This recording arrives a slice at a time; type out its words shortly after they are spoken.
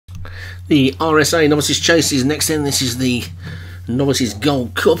The RSA Novices Chase is next in. This is the Novices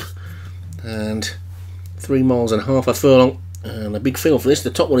Gold Cup, and 3 miles and half a furlong, and a big field for this. The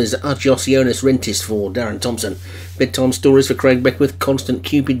top one is Argiosionis Rentis for Darren Thompson. Bedtime Stories for Craig Beckwith, Constant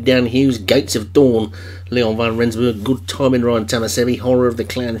Cupid, Dan Hughes, Gates of Dawn, Leon van Rensburg, Good Timing, Ryan Tamasebi, Horror of the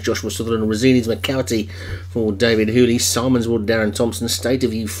Clans, Joshua Sutherland, Rosini's McCarthy for David Hooley, Simonswood, Darren Thompson, State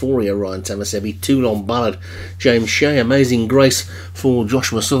of Euphoria, Ryan Tamasebi, Toulon Ballad, James Shea, Amazing Grace for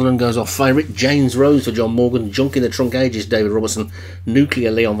Joshua Sutherland goes off favourite, James Rose for John Morgan, Junk in the Trunk Ages, David Robertson,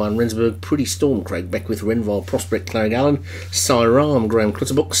 Nuclear, Leon van Rensburg, Pretty Storm, Craig Beckwith, Renval, Prospect, Craig Allen, Siram, Graham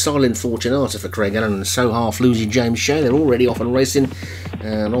Clutterbuck, Silent Fortunata for Craig Allen, and So Half Losey, James Shea. They're already off and racing,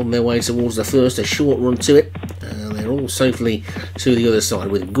 and on their way towards the first, a short run to it, and they're all safely to the other side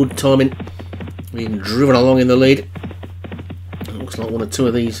with Good Timing being driven along in the lead. It looks like 1 or 2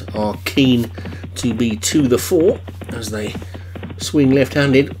 of these are keen to be to the fore as they swing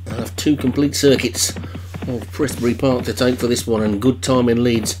left-handed and have 2 complete circuits of Prestbury Park to take for this one, and Good Timing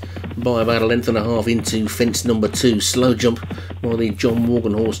leads by about 1.5 lengths into fence number 2. Slow jump by the John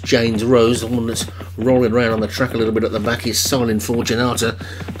Morgan horse James Rose. The one that's rolling around on the track a little bit at the back is Silent Fortunata.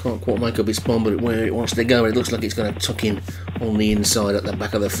 Can't quite make up its spawn, but where it wants to go, it looks like it's going to tuck in on the inside at the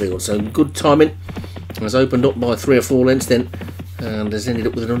back of the field. So Good Timing has opened up by 3 or 4 lengths then, and has ended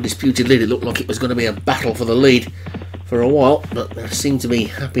up with an undisputed lead. It looked like it was going to be a battle for the lead for a while, but they seem to be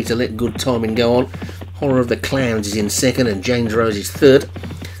happy to let Good Timing go on. Horror of the Clowns is in second, and James Rose is third.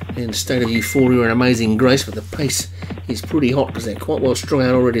 In State of Euphoria and Amazing Grace, but the pace is pretty hot because they're quite well strung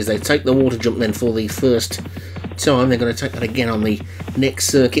out already as they take the water jump then for the first time. They're going to take that again on the next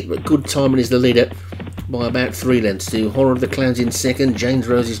circuit, but Good Timing is the leader by about 3 lengths to Horror of the Clowns in second. James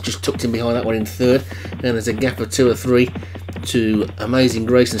Rose is just tucked in behind that one in third, and there's a gap of 2 or 3 to Amazing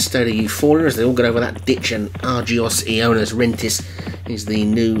Grace and State of Euphoria as they all get over that ditch, and Argiosionis Rentis is the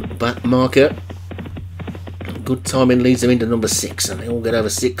new back marker. Good Timing leads them into number 6, and they all get over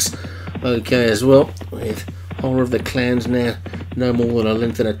 6 okay as well, with Horror of the Clans now no more than 1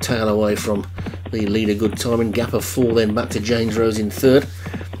 length and a tail away from the leader Good Timing. Gap of 4 then back to James Rose in third,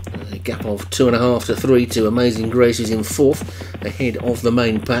 a gap of 2.5 to 3 to Amazing Grace is in fourth, ahead of the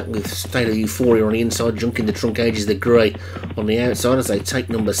main pack with State of Euphoria on the inside, Junk in the Trunk Ages the Grey on the outside as they take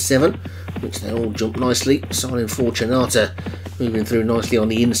number 7, which they all jump nicely. Silent Fortunata moving through nicely on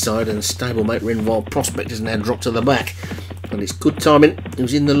the inside, and stablemate Renval Prospect has now dropped to the back, and it's Good Timing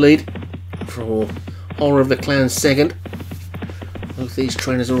who's in the lead for Horror of the Clowns second. Both these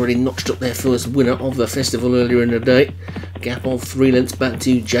trainers already notched up their first winner of the festival earlier in the day. Gap of 3 lengths back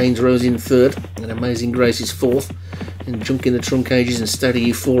to James Rose in third, and Amazing Grace is fourth, and Junk in the Trunk Ages and State of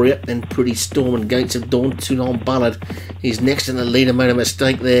Euphoria, then Pretty Storm and Gates of Dawn. Toulon Ballad is next, and the leader made a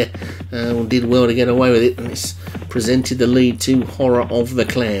mistake there and did well to get away with it, and it's presented the lead to Horror of the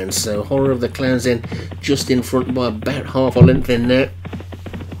Clowns. So Horror of the Clowns then just in front by about half a length then now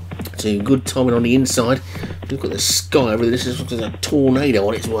to Good Timing on the inside. Look at the sky over this, looks like a tornado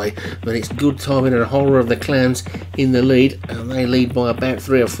on its way, but it's Good Timing and Horror of the Clowns in the lead, and they lead by about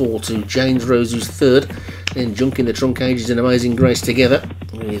 3 or 4 to James Rose who's third, then Junk in the Trunk Ages and Amazing Grace together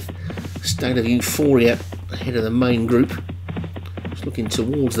with State of Euphoria ahead of the main group. Just looking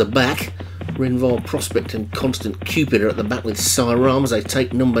towards the back, Renval Prospect and Constant Cupid are at the back with Siram as they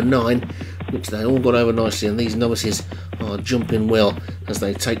take number 9, which they all got over nicely, and these novices are jumping well as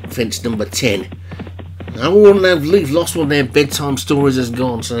they take fence number 10. Oh, they've lost one there. Bedtime Stories has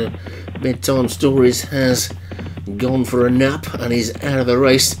gone, so Bedtime Stories has gone for a nap and is out of the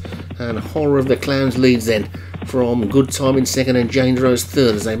race, and Horror of the Clowns leads then from Good Timing second and James Rose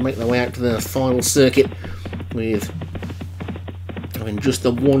third as they make their way out to the final circuit, with having just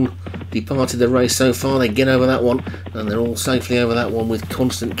the one departed the race so far. They get over that one, and they're all safely over that one with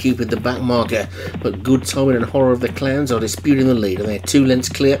Constant Cupid the back marker, but Good Timing and Horror of the Clowns are disputing the lead, and they're 2 lengths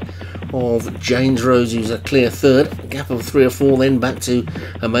clear of James Rose who's a clear third. A gap of 3 or 4 then back to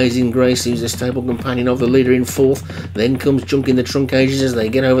Amazing Grace who's a stable companion of the leader in fourth. Then comes Junk in the Trunk Ages as they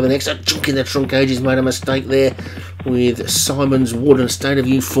get over the next. Junk in the Trunk Ages made a mistake there with Simonswood and State of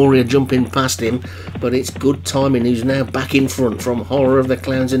Euphoria jumping past him, but it's Good Timing who's now back in front from Horror of the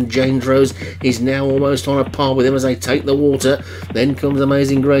Clowns, and James Rose is now almost on a par with him as they take the water. Then comes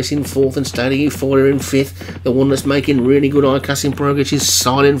Amazing Grace in fourth and State of Euphoria in fifth. The one that's making really good eye-casting progress is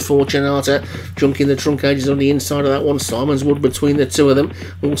Silent Fortunata. Junk in the Trunk Ages on the inside of that one. Simonswood between the 2 of them.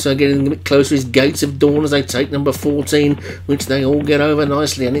 Also getting a bit closer is Gates of Dawn as they take number 14, which they all get over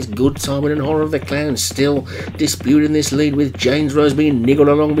nicely, and it's Good Timing and Horror of the Clowns still disputing disputing this lead, with James Rose being niggled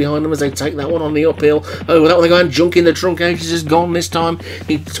along behind them as they take that one on the uphill. Oh, that one they go and junk in the trunk. Ages is gone this time.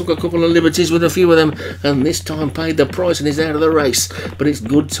 He took a couple of liberties with a few of them, and this time paid the price and is out of the race. But it's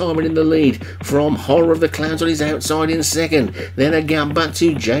good timing in the lead from Horror of the Clowns on his outside in second. Then a gap back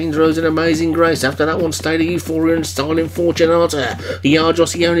to James Rose and Amazing Grace. After that one, State of Euphoria and Silent Fortunata.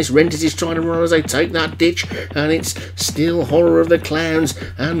 Yarjosionis Rentis is trying to run as they take that ditch, and it's still Horror of the Clowns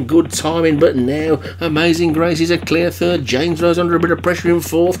and good timing. But now Amazing Grace is a clear third. James Rose under a bit of pressure in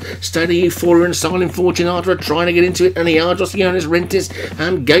fourth. State of Euphoria and Silent Fortunata are trying to get into it, and Yarjosionis Rentis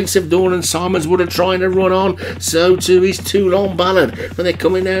and Gates of Dawn and Simons Wood are trying to run on. So too is Too Long Ballad, and they're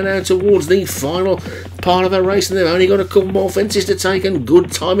coming down now towards the final part of the race, and they've only got a couple more fences to take, and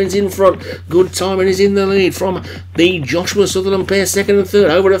good timing's in front. Good timing is in the lead from the Joshua Sutherland pair, second and third.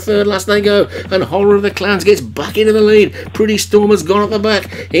 Over to third last they go, and Horror of the Clowns gets back into the lead. Pretty Storm has gone at the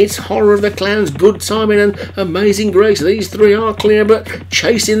back. It's Horror of the Clowns, good timing, and Amazing Grace. These three are clear, but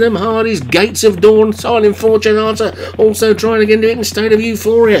chasing them hard is Gates of Dawn, Silent Fortunata, also trying to get into it in State of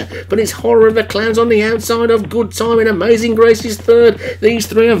Euphoria. But it's Horror of the Clowns on the outside of good timing. Amazing Grace is third. These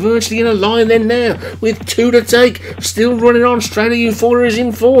three are virtually in a line then now, with two to take. Still running on. State of Euphoria is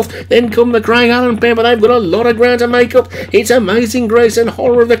in fourth. Then come the Craig Allen pair, but they've got a lot of ground to make up. It's Amazing Grace and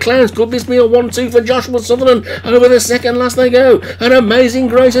Horror of the Clowns. Could this be a 1-2 for Joshua Sutherland? Over the second last they go, and Amazing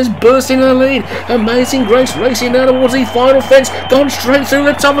Grace has burst into the lead. Amazing Grace racing now towards the final fence, gone straight through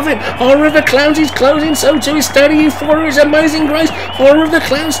the top of it. Horror of the Clowns is closing, so too is State of Euphoria. Is Amazing Grace, Horror of the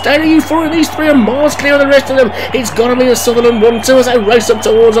Clowns, State of Euphoria. These three are miles clear of the rest of them. It's got to be a Sutherland 1-2 as they race up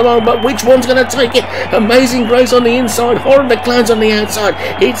towards the line, but which one's going to take it? Amazing Grace on the inside, Horror of the Clowns on the outside.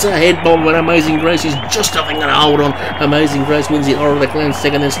 It's a head bomb when Amazing Grace is just nothing going to hold on. Amazing Grace wins it. Horror of the Clowns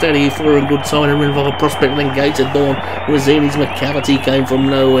second, then State of Euphoria and good time, and Rinval Prospect, and then Gates of Dawn. Rosini's McCavity came from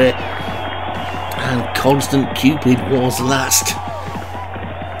nowhere, and Constant Cupid was last.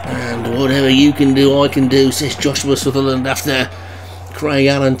 And whatever you can do, I can do, says Joshua Sutherland after Craig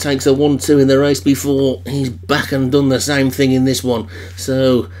Allen takes a 1-2 in the race before. He's back and done the same thing in this one.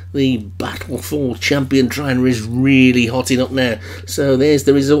 So the battle for champion trainer is really hotting up now. So there's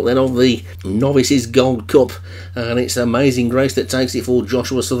the result then of the Novices Gold Cup, and it's Amazing Grace that takes it for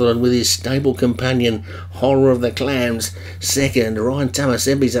Joshua Sutherland with his stable companion Horror of the Clowns second. Ryan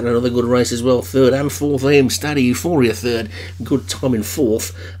Tamasembi's had another good race as well, third, and fourth for him. State of Euphoria third, good time in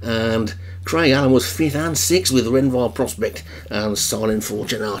fourth, and Craig Allen was fifth and sixth with Renval Prospect and Silent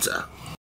Fortunata.